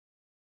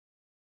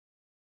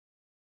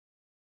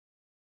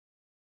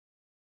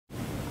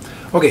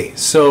Okay,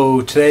 so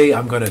today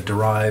I'm going to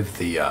derive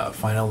the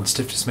finite element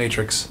stiffness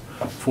matrix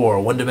for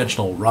a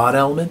one-dimensional rod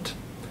element.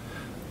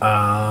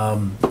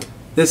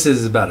 This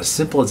is about as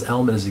simple as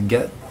element as you can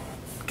get.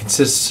 It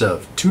consists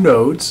of two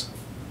nodes,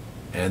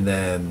 and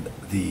then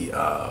the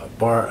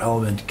bar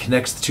element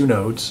connects the two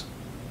nodes.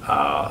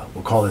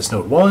 We'll call this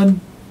node 1,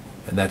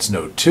 and that's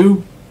node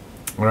 2.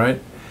 All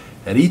right.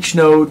 At each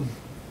node,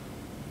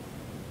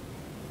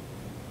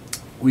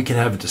 we can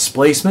have a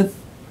displacement,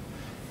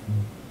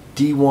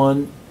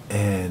 d1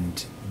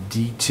 and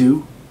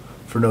d2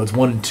 for nodes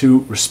 1 and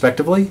 2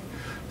 respectively.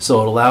 So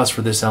it allows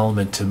for this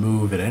element to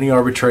move in any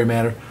arbitrary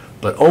manner,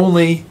 but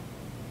only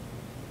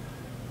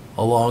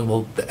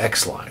along the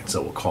x line.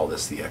 So we'll call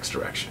this the x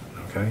direction.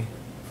 Okay.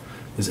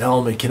 This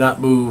element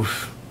cannot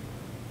move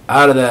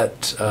out of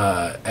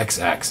that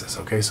x-axis.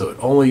 Okay, so it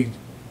only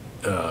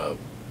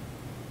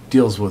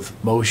deals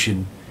with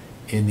motion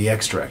in the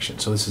x direction.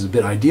 So this is a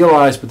bit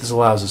idealized, but this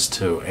allows us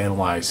to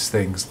analyze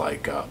things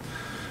like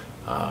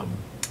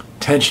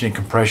tension and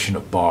compression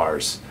of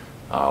bars,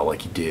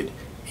 like you did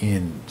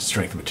in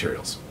strength of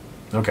materials.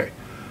 Okay.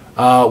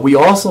 We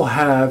also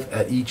have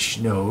at each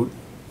node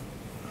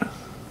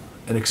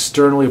an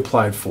externally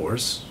applied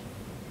force.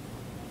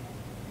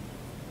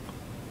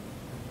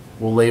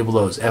 We'll label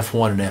those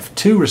F1 and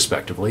F2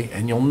 respectively,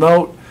 and you'll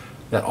note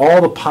that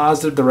all the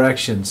positive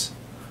directions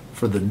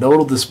for the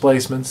nodal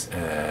displacements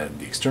and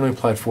the externally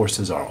applied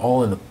forces are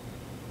all in the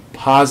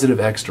positive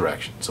x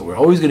direction. So we're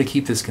always going to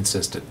keep this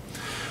consistent.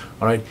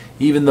 All right,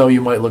 even though you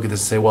might look at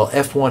this and say, well,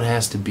 F1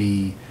 has to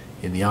be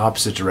in the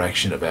opposite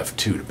direction of F2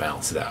 to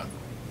balance it out.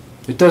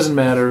 It doesn't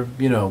matter,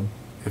 you know,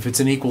 if it's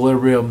in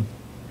equilibrium,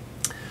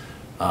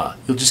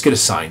 you'll just get a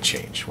sign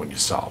change when you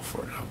solve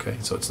for it, okay?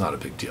 So it's not a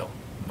big deal,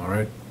 all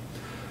right?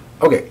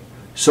 Okay,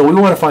 so we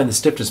want to find the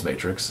stiffness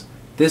matrix.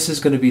 This is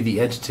going to be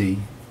the entity,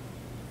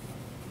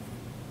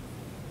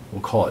 we'll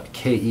call it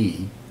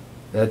KE,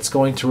 that's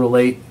going to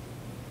relate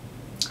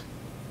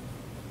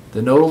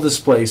the nodal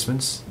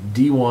displacements,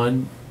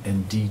 D1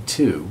 and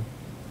D2,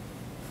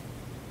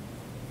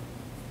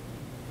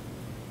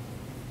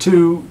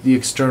 to the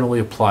externally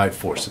applied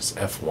forces,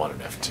 F1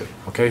 and F2.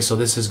 Okay, so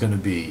this is going to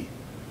be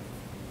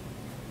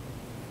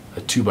a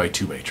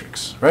 2x2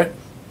 matrix, right?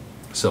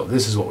 So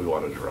this is what we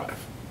want to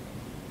derive.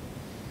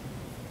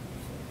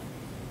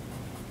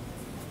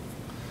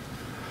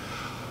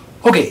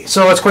 Okay,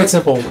 so it's quite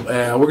simple.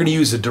 We're going to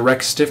use a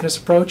direct stiffness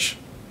approach.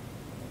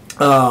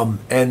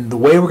 And the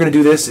way we're going to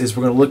do this is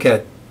we're going to look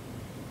at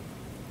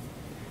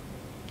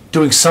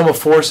doing sum of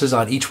forces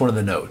on each one of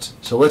the nodes.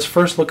 So let's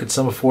first look at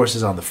sum of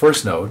forces on the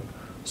first node.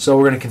 So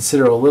we're going to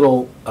consider a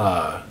little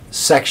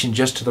section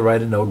just to the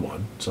right of node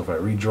 1. So if I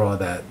redraw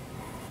that,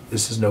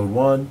 this is node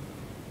 1.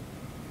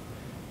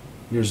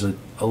 Here's a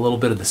little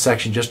bit of the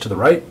section just to the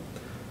right.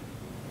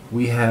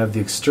 We have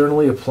the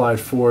externally applied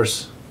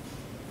force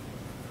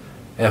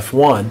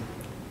F1,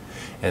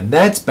 and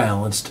that's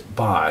balanced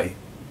by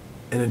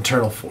an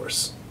internal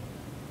force.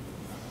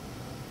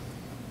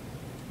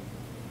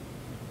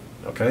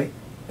 Okay?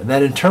 And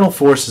that internal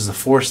force is the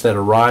force that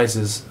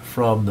arises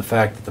from the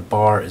fact that the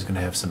bar is going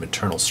to have some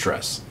internal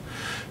stress.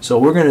 So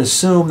we're going to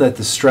assume that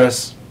the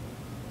stress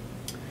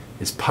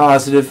is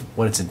positive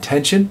when it's in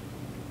tension.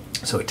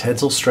 So a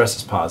tensile stress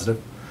is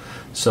positive.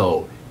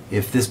 So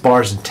if this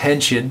bar is in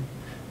tension,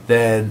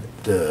 then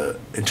the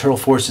internal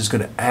force is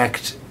going to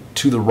act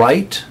to the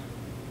right,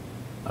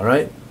 all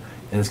right?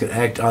 And it's going to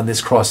act on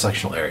this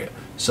cross-sectional area.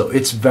 So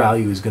its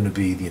value is going to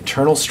be the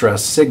internal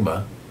stress,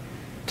 sigma,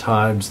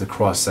 times the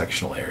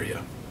cross-sectional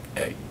area,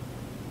 A.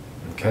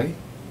 Okay?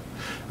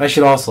 I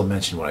should also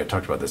mention when I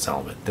talked about this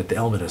element that the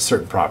element has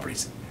certain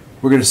properties.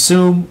 We're going to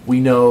assume we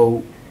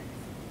know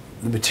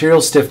the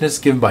material stiffness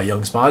given by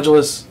Young's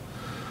modulus,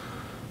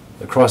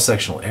 the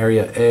cross-sectional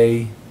area,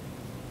 A,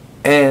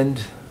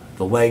 and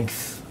the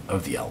length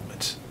of the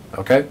element.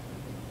 Okay?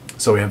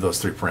 So we have those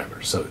three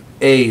parameters. So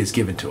A is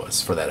given to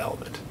us for that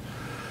element.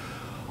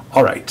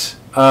 All right.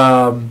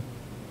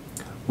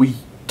 We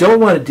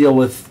don't want to deal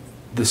with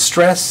the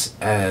stress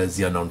as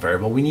the unknown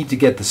variable. We need to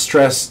get the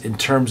stress in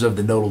terms of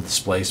the nodal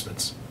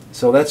displacements.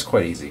 So that's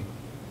quite easy.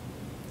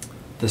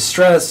 The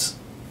stress,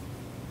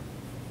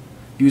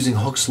 using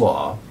Hooke's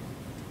law,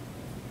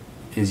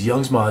 is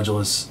Young's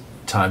modulus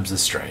times the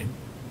strain.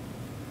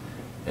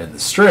 And the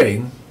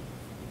strain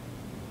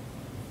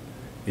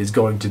is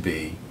going to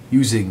be,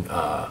 using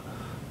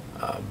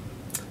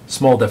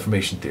small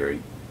deformation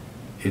theory,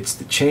 it's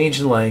the change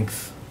in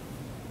length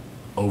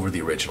over the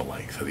original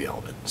length of the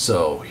element.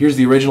 So here's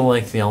the original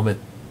length of the element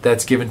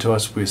that's given to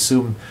us. We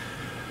assume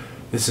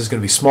this is going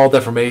to be small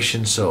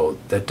deformation, so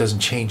that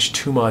doesn't change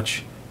too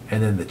much.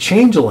 And then the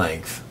change of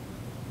length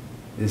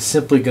is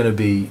simply going to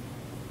be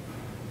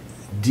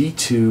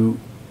d2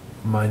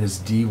 minus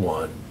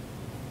d1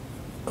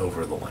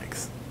 over the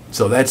length.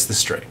 So that's the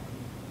strain.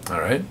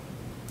 All right?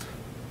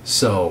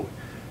 So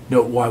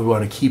note why we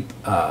want to keep,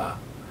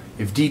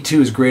 if d2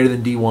 is greater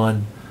than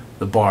d1,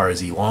 the bar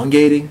is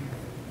elongating.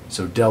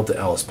 So delta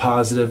L is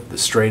positive, the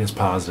strain is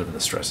positive, and the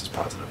stress is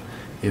positive.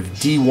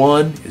 If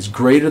D1 is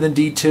greater than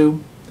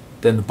D2,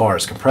 then the bar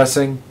is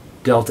compressing.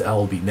 delta L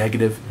will be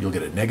negative. You'll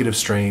get a negative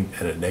strain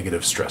and a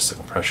negative stress, a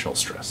compressional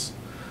stress.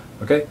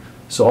 Okay,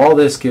 so all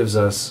this gives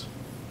us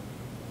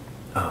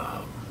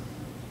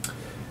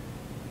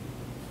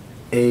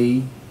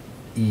AE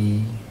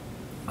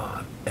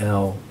on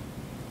L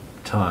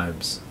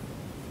times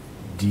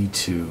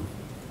D2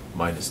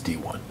 minus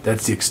D1.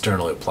 That's the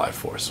externally applied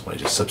force when I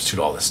just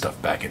substitute all this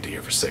stuff back into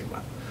here for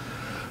sigma.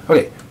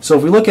 Okay, so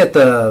if we look at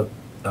the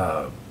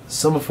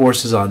sum of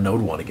forces on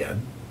node 1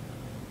 again,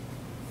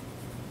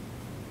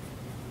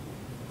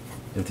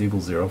 F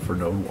equals 0 for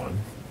node 1.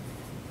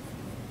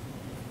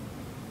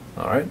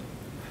 All right,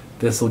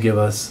 this will give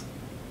us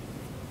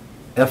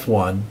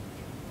F1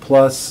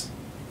 plus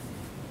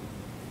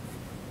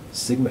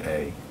sigma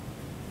A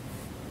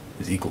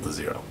is equal to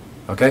 0.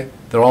 Okay,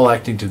 they're all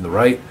acting to the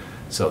right,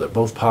 so they're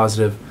both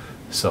positive.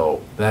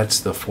 So that's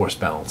the force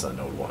balance on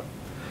node 1.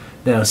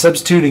 Now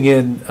substituting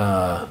in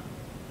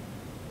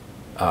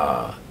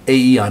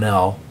AE on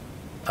L,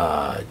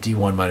 D2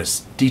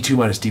 minus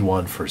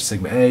D1 for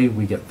sigma A,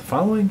 we get the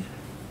following.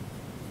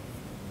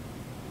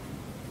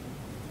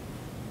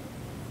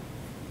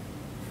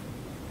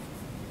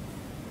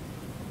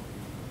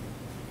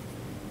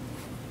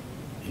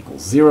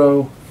 Equals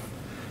 0.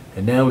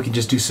 And now we can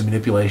just do some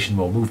manipulation.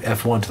 We'll move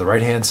F1 to the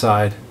right-hand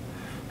side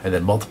and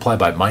then multiply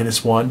by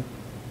minus 1.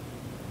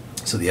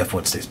 So the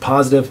F1 stays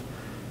positive,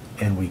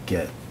 and we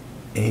get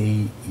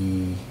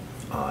AE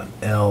on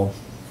L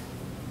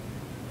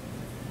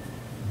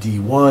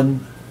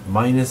D1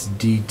 minus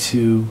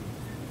D2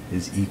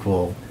 is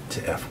equal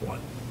to F1.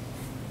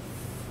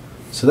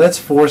 So that's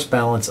force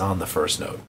balance on the first node.